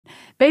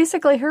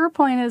basically her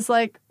point is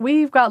like,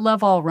 we've got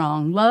love all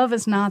wrong. Love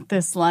is not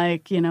this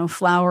like,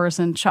 flowers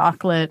and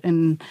chocolate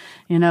and,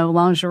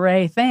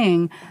 lingerie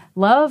thing.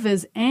 Love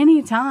is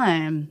any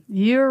time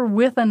you're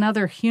with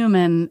another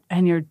human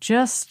and you're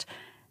just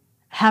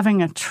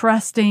having a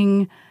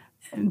trusting,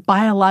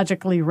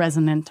 biologically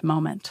resonant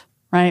moment,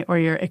 right? Where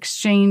you're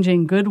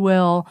exchanging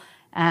goodwill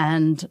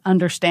and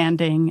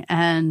understanding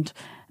and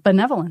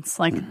benevolence.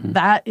 Like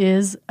that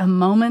is a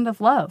moment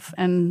of love.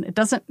 And it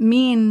doesn't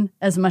mean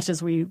as much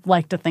as we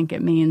like to think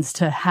it means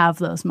to have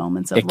those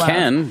moments of love. It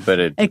can, but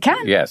it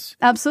can. Yes.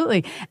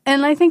 Absolutely.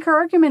 And I think her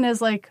argument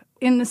is like,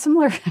 in a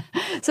similar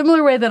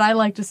way that I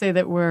like to say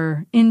that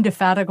we're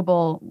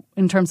indefatigable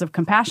in terms of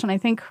compassion, I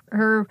think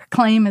her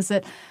claim is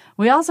that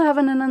we also have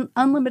an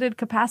unlimited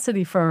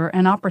capacity for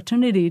an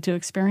opportunity to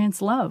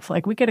experience love.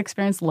 Like we could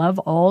experience love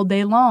all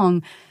day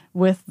long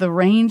with the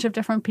range of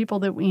different people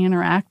that we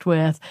interact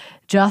with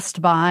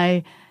just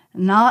by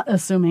not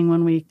assuming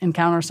when we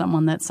encounter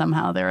someone that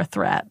somehow they're a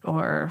threat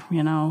or,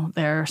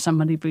 they're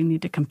somebody we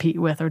need to compete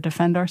with or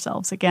defend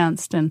ourselves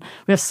against. And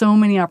we have so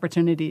many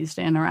opportunities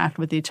to interact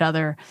with each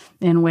other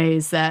in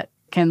ways that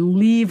can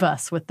leave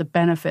us with the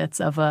benefits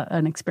of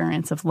an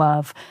experience of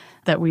love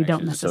that we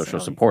don't necessarily. Social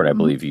support, I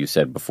believe you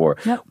said before.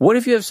 Yep. What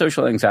if you have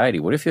social anxiety?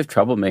 What if you have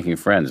trouble making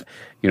friends?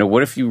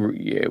 What if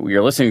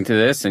you're listening to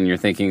this and you're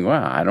thinking,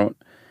 wow, I don't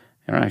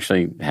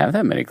actually have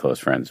that many close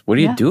friends. What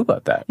do you do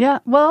about that? Yeah,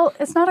 well,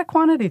 it's not a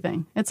quantity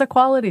thing. It's a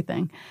quality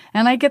thing.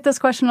 And I get this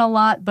question a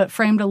lot, but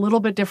framed a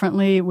little bit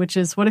differently, which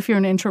is, what if you're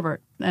an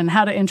introvert? And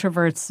how do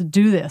introverts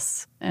do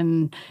this?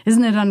 And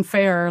isn't it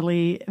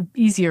unfairly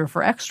easier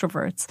for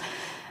extroverts?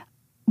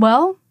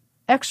 Well,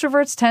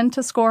 extroverts tend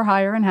to score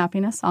higher in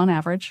happiness on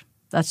average.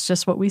 That's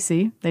just what we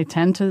see. They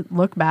tend to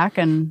look back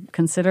and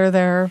consider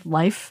their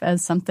life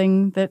as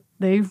something that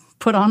they've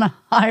put on a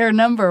higher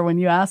number when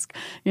you ask,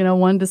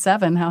 1 to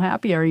 7, how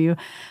happy are you?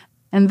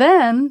 And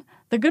then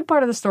the good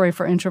part of the story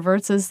for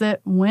introverts is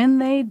that when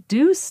they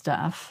do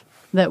stuff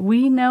that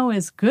we know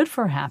is good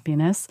for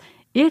happiness,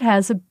 it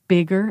has a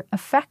bigger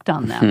effect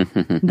on them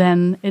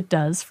than it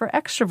does for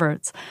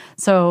extroverts.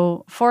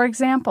 So, for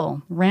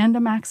example,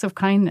 random acts of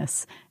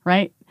kindness,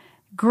 right?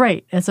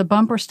 Great. It's a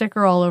bumper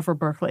sticker all over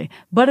Berkeley.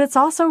 But it's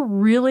also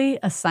really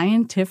a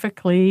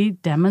scientifically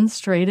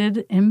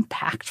demonstrated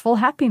impactful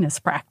happiness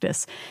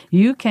practice.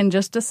 You can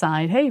just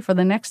decide, hey, for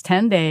the next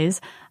 10 days,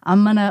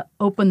 I'm going to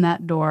open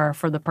that door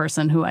for the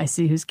person who I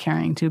see who's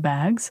carrying 2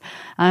 bags.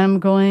 I'm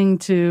going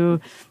to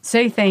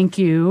say thank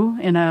you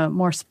in a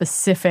more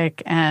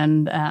specific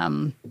and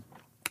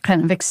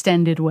kind of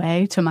extended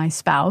way to my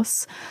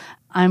spouse.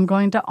 I'm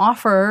going to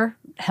offer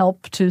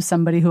help to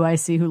somebody who I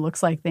see who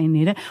looks like they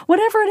need it.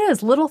 Whatever it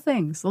is, little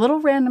things,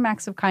 little random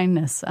acts of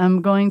kindness.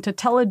 I'm going to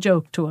tell a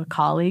joke to a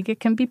colleague. It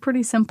can be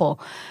pretty simple.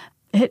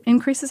 It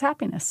increases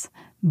happiness.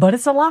 But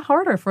it's a lot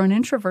harder for an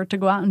introvert to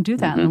go out and do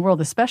that in the world,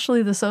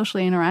 especially the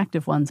socially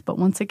interactive ones. But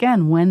once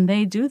again, when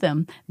they do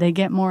them, they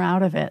get more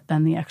out of it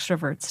than the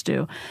extroverts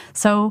do.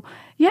 So,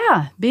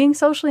 yeah, being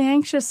socially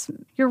anxious,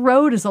 your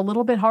road is a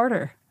little bit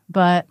harder,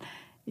 but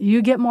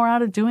you get more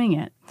out of doing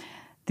it.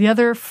 The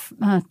other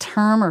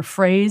term or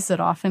phrase that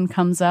often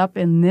comes up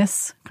in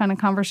this kind of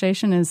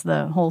conversation is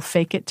the whole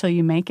fake it till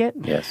you make it.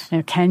 Yes.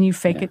 Can you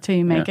fake it till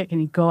you make it?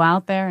 Can you go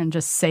out there and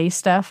just say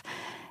stuff?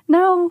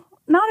 No,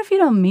 not if you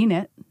don't mean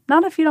it.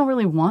 Not if you don't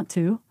really want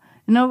to.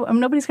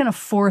 Nobody's going to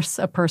force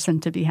a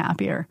person to be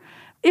happier.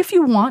 If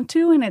you want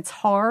to and it's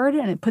hard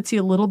and it puts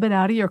you a little bit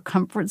out of your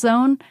comfort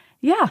zone,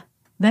 yeah,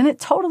 then it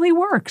totally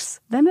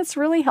works. Then it's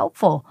really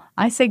helpful.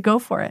 I say go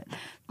for it.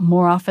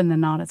 More often than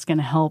not, it's going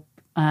to help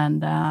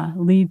and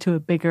lead to a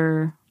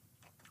bigger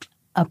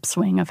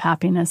upswing of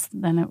happiness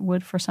than it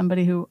would for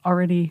somebody who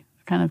already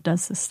kind of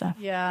does this stuff.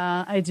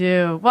 Yeah, I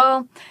do.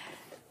 Well,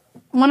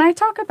 when I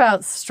talk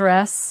about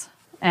stress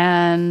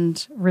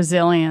and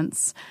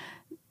resilience,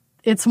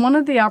 it's one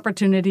of the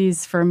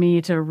opportunities for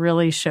me to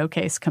really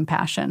showcase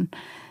compassion.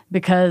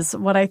 Because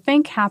what I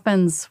think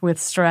happens with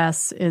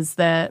stress is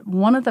that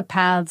one of the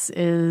paths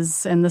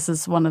is, and this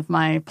is one of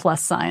my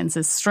plus signs,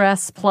 is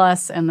stress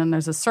plus, and then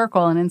there's a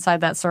circle, and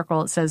inside that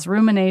circle it says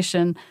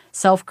rumination,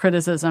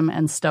 self-criticism,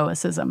 and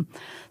stoicism.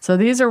 So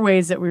these are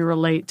ways that we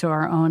relate to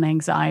our own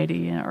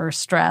anxiety or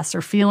stress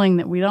or feeling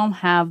that we don't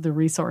have the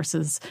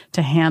resources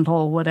to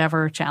handle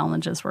whatever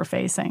challenges we're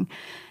facing.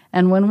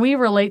 And when we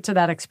relate to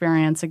that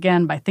experience,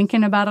 again, by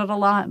thinking about it a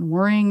lot and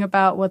worrying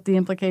about what the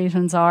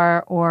implications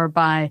are, or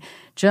by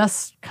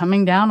just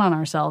coming down on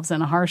ourselves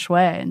in a harsh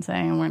way and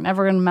saying we're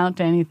never going to amount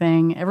to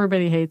anything,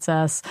 everybody hates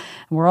us,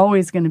 we're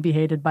always going to be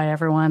hated by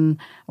everyone,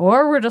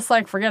 or we're just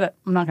like, forget it,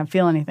 I'm not going to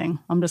feel anything.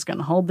 I'm just going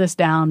to hold this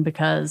down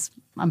because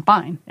I'm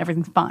fine.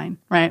 Everything's fine,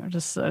 right? Or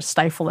just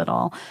stifle it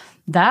all.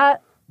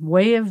 That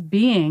way of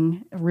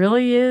being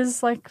really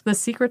is like the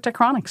secret to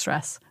chronic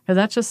stress, because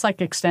that just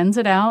like extends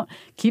it out,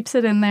 keeps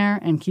it in there,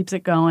 and keeps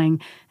it going.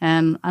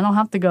 And I don't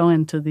have to go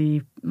into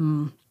the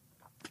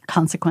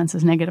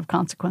consequences, negative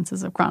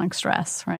consequences of chronic stress, right?